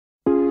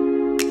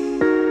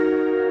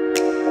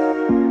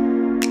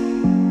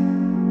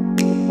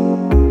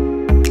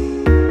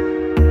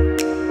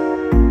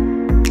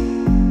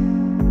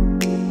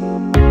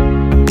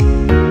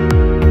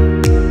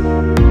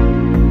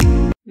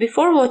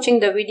Before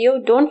watching the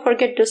video, don't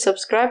forget to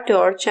subscribe to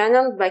our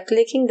channel by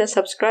clicking the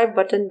subscribe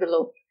button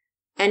below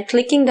and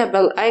clicking the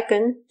bell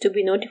icon to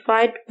be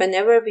notified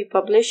whenever we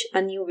publish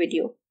a new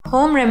video.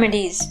 Home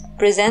Remedies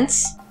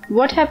presents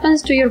what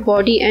happens to your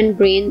body and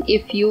brain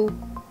if you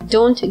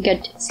don't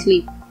get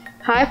sleep.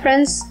 Hi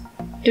friends,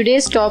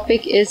 today's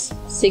topic is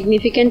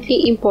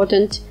significantly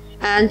important,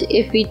 and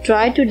if we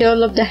try to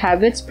develop the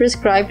habits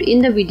prescribed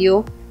in the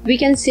video, we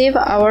can save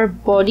our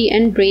body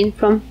and brain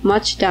from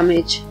much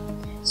damage.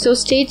 So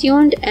stay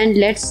tuned and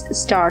let's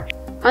start.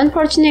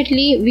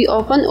 Unfortunately, we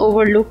often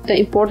overlook the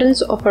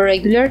importance of a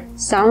regular,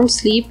 sound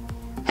sleep,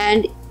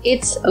 and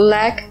its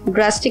lack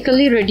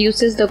drastically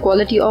reduces the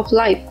quality of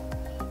life.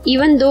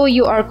 Even though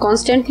you are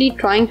constantly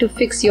trying to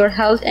fix your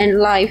health and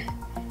life,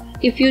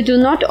 if you do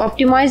not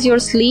optimize your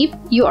sleep,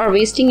 you are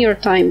wasting your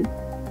time.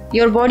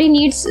 Your body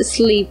needs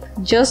sleep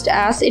just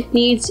as it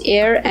needs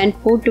air and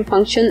food to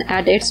function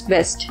at its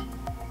best.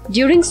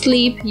 During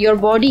sleep, your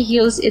body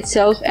heals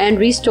itself and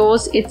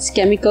restores its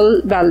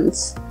chemical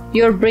balance.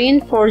 Your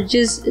brain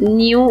forges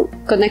new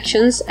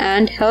connections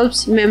and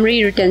helps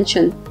memory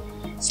retention.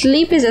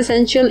 Sleep is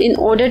essential in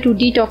order to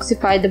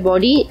detoxify the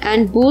body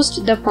and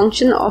boost the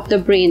function of the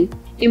brain,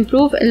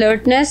 improve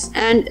alertness,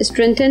 and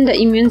strengthen the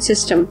immune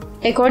system.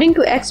 According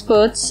to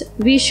experts,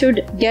 we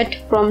should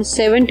get from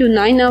 7 to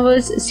 9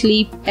 hours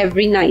sleep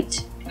every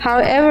night.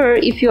 However,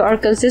 if you are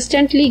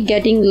consistently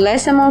getting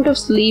less amount of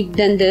sleep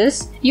than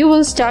this, you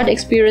will start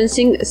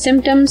experiencing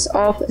symptoms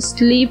of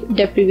sleep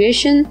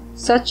deprivation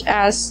such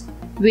as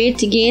weight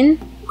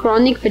gain,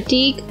 chronic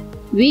fatigue,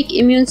 weak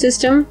immune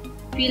system,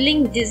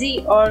 feeling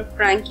dizzy or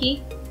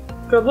cranky,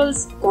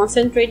 troubles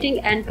concentrating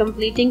and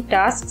completing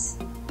tasks.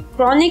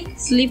 Chronic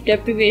sleep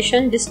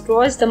deprivation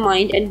destroys the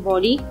mind and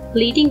body,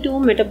 leading to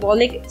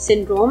metabolic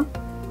syndrome,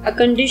 a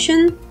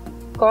condition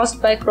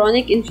caused by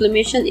chronic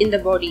inflammation in the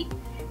body,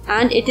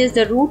 and it is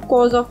the root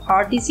cause of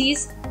heart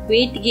disease,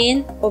 weight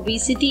gain,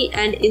 obesity,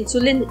 and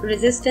insulin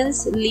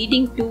resistance,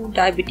 leading to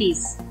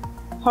diabetes.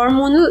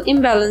 Hormonal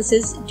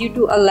imbalances due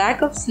to a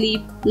lack of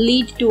sleep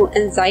lead to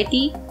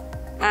anxiety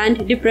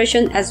and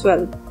depression as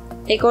well.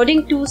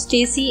 According to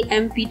Stacy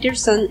M.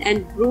 Peterson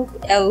and Brooke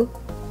L.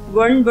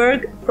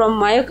 Wernberg from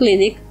Mayo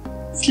Clinic,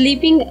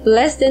 sleeping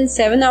less than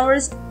 7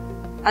 hours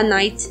a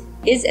night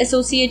is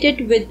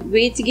associated with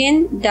weight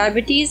gain,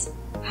 diabetes,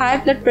 high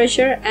blood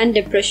pressure, and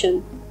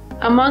depression,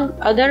 among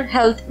other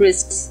health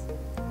risks.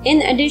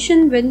 In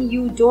addition, when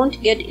you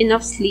don't get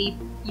enough sleep,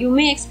 you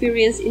may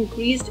experience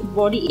increased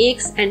body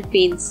aches and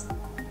pains,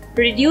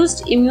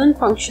 reduced immune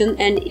function,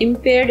 and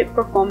impaired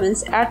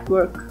performance at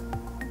work.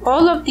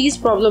 All of these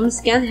problems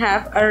can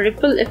have a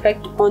ripple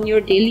effect on your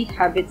daily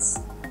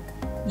habits.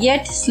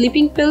 Yet,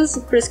 sleeping pills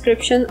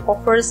prescription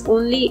offers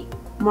only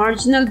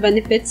marginal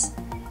benefits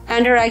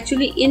and are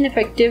actually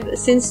ineffective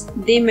since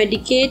they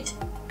medicate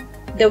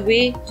the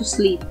way to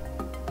sleep.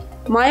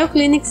 Mayo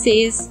Clinic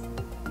says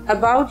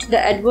about the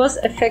adverse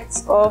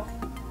effects of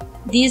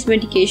these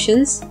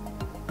medications.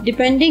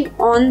 Depending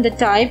on the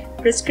type,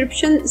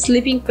 prescription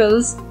sleeping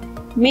pills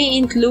may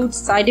include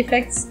side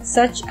effects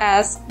such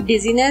as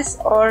dizziness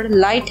or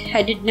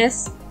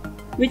lightheadedness,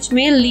 which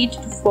may lead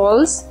to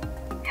falls,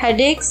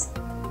 headaches,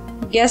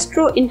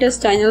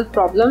 gastrointestinal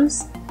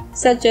problems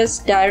such as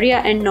diarrhea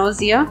and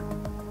nausea,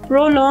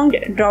 prolonged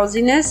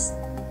drowsiness,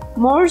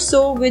 more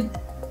so with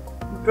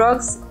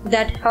drugs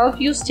that help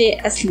you stay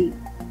asleep,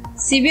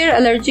 severe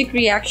allergic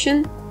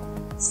reaction,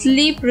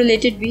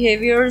 sleep-related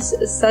behaviors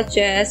such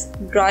as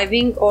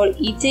driving or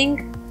eating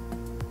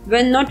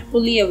when not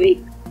fully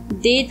awake,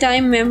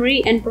 daytime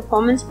memory and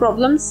performance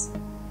problems.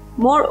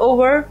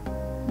 Moreover,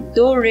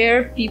 though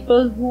rare,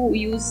 people who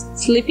use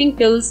sleeping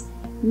pills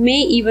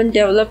may even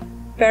develop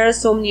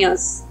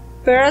parasomnias.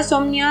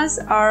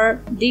 Parasomnias are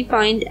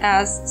defined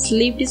as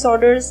sleep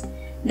disorders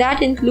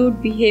that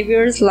include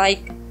behaviors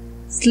like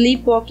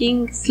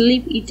sleepwalking,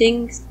 sleep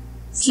eating,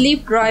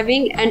 sleep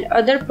driving, and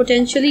other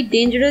potentially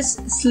dangerous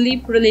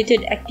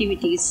sleep-related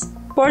activities.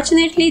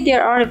 Fortunately,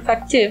 there are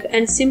effective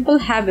and simple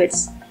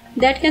habits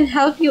that can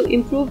help you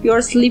improve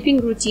your sleeping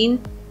routine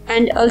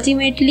and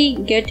ultimately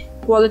get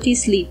quality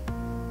sleep.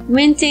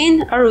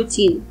 Maintain a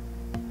routine.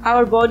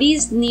 Our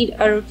bodies need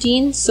a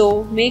routine,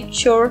 so make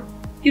sure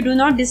you do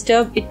not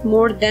disturb it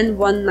more than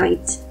one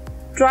night.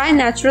 Try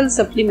natural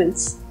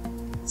supplements.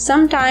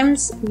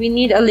 Sometimes we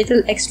need a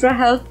little extra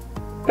help.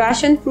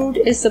 Passion fruit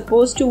is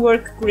supposed to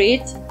work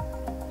great.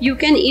 You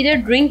can either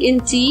drink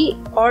in tea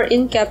or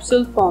in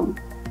capsule form.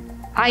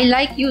 I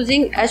like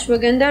using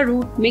ashwagandha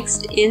root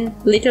mixed in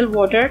little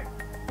water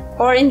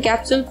or in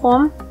capsule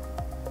form.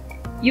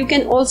 You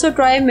can also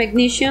try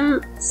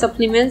magnesium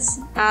supplements,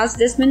 as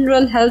this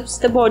mineral helps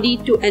the body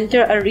to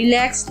enter a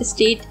relaxed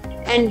state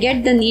and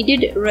get the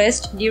needed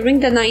rest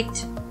during the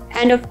night.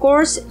 And of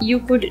course, you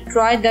could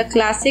try the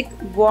classic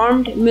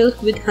warmed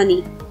milk with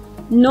honey.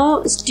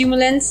 No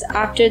stimulants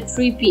after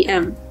 3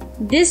 p.m.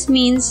 This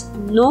means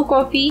no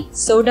coffee,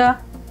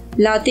 soda,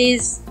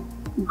 lattes,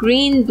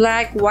 green,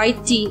 black,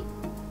 white tea.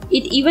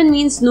 It even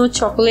means no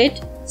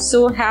chocolate,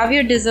 so have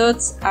your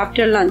desserts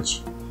after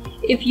lunch.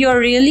 If you are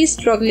really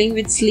struggling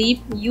with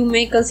sleep, you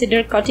may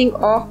consider cutting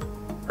off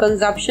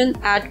consumption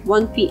at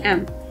 1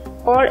 p.m.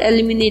 or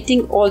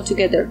eliminating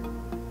altogether.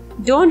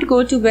 Don't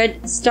go to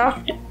bed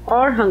stuffed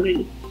or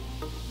hungry.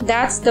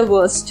 That's the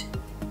worst.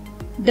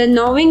 The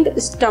gnawing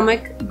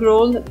stomach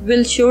growl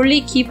will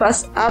surely keep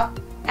us up,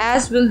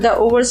 as will the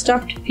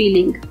overstuffed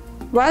feeling.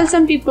 While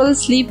some people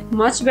sleep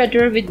much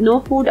better with no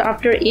food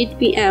after 8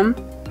 p.m.,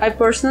 I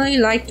personally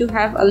like to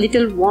have a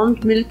little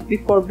warmed milk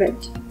before bed.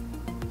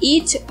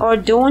 Eat or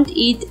don't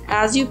eat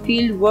as you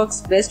feel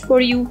works best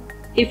for you.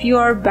 If you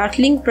are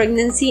battling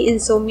pregnancy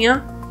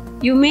insomnia,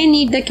 you may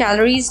need the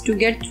calories to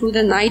get through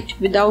the night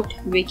without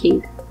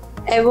waking.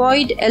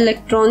 Avoid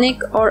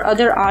electronic or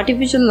other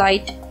artificial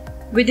light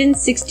within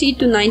 60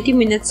 to 90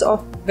 minutes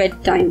of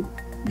bedtime.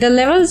 The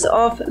levels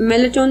of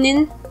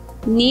melatonin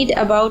need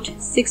about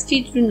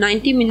 60 to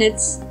 90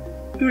 minutes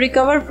to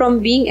recover from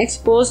being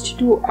exposed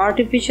to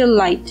artificial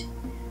light.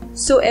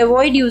 So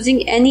avoid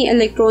using any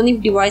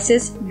electronic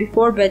devices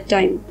before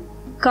bedtime.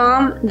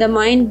 Calm the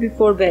mind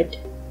before bed.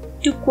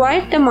 To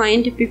quiet the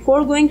mind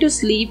before going to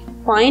sleep,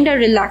 find a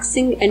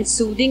relaxing and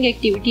soothing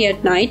activity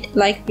at night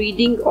like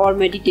reading or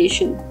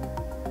meditation.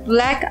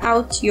 Black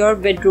out your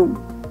bedroom.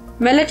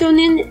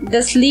 Melatonin,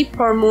 the sleep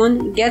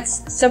hormone,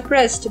 gets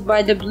suppressed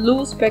by the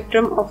blue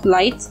spectrum of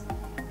light,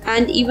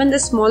 and even the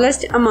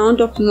smallest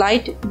amount of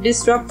light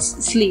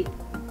disrupts sleep.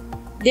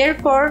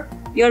 Therefore,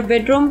 your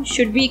bedroom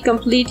should be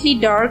completely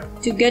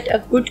dark to get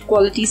a good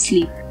quality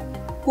sleep.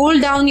 Cool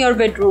down your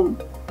bedroom.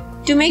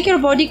 To make your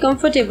body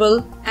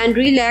comfortable and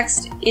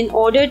relaxed in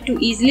order to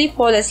easily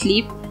fall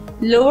asleep,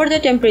 lower the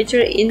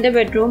temperature in the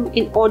bedroom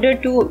in order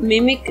to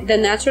mimic the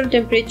natural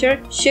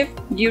temperature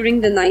shift during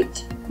the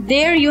night.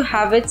 There you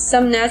have it,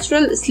 some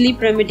natural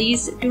sleep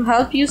remedies to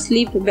help you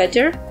sleep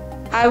better.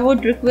 I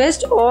would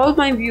request all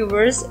my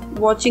viewers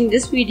watching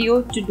this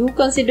video to do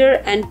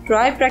consider and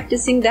try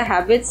practicing the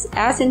habits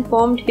as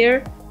informed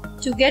here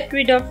to get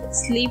rid of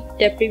sleep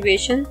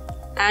deprivation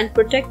and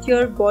protect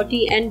your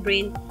body and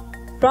brain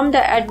from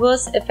the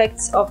adverse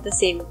effects of the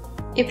same.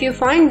 If you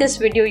find this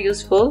video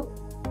useful,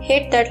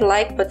 hit that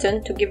like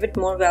button to give it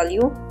more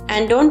value,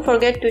 and don't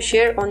forget to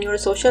share on your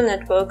social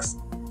networks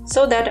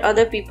so that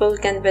other people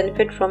can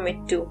benefit from it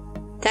too.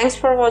 Thanks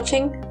for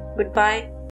watching. Goodbye.